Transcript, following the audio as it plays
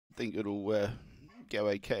think it'll go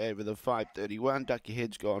okay over the 531. Duck Your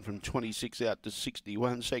Head's gone from 26 out to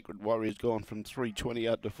 61. Sacred Warrior's gone from $3.20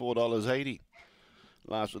 out to $4.80.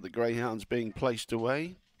 Last of the greyhounds being placed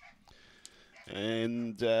away.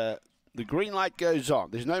 And the green light goes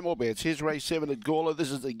on. There's no more bets. Here's race 7 at Gawler.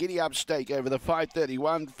 This is the giddy-up stake over the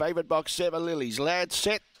 531. Favourite box 7, Lily's Lad.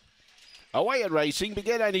 Set. Away at racing,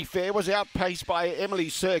 Begin Only Fair was outpaced by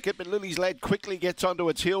Emily's Circuit, but Lily's Lad quickly gets onto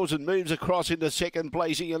its heels and moves across into second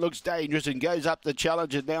placing. It looks dangerous and goes up the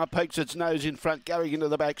challenge and now pokes its nose in front, going into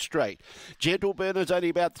the back straight. Gentle Burner's only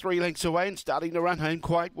about 3 lengths away and starting to run home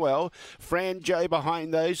quite well. Fran Joe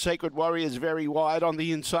behind those. Sacred Warrior's very wide. On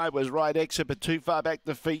the inside was Right Exit, but too far back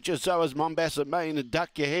to feature. So is Mombasa Main and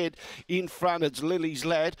Duck Your Head. In front, it's Lily's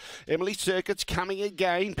Lad. Emily's Circuit's coming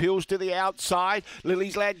again. Peels to the outside.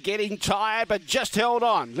 Lily's Lad getting tired, but just held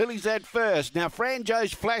on. Lily's Lad first. Now Fran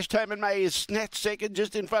Joe's flashed home and May is snatched second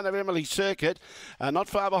just in front of Emily's Circuit. Not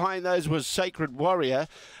far behind those was Sacred Warrior.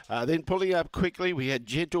 Then pulling up quickly, we had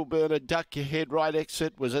Gentle Burner, Duck Your Head. Right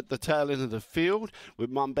Exit was at the tail end of the field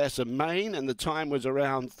with Mombasa Main, and the time was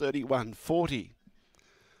around 31:40.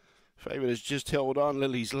 Favourite has just held on,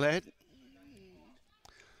 Lily's Lad.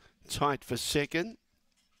 Tight for second.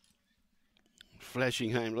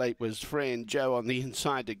 Flashing home late was Fran Joe on the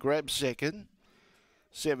inside to grab second.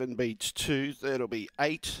 7 beats 2. Third will be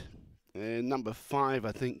 8. And number 5,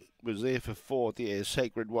 I think, was there for 4th. Yeah,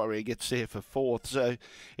 Sacred Warrior gets there for 4th. So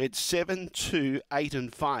it's 7, 2, 8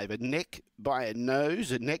 and 5. A neck by a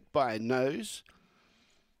nose. A neck by a nose.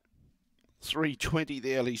 3:20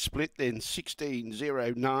 the early split. Then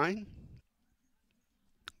 16:09.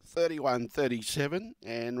 31:37.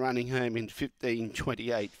 And running home in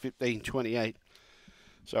 15:28. 15:28.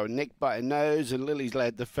 So a neck by a nose, and Lily's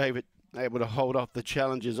Lad, the favourite, able to hold off the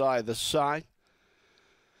challengers either side.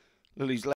 Lily's Lad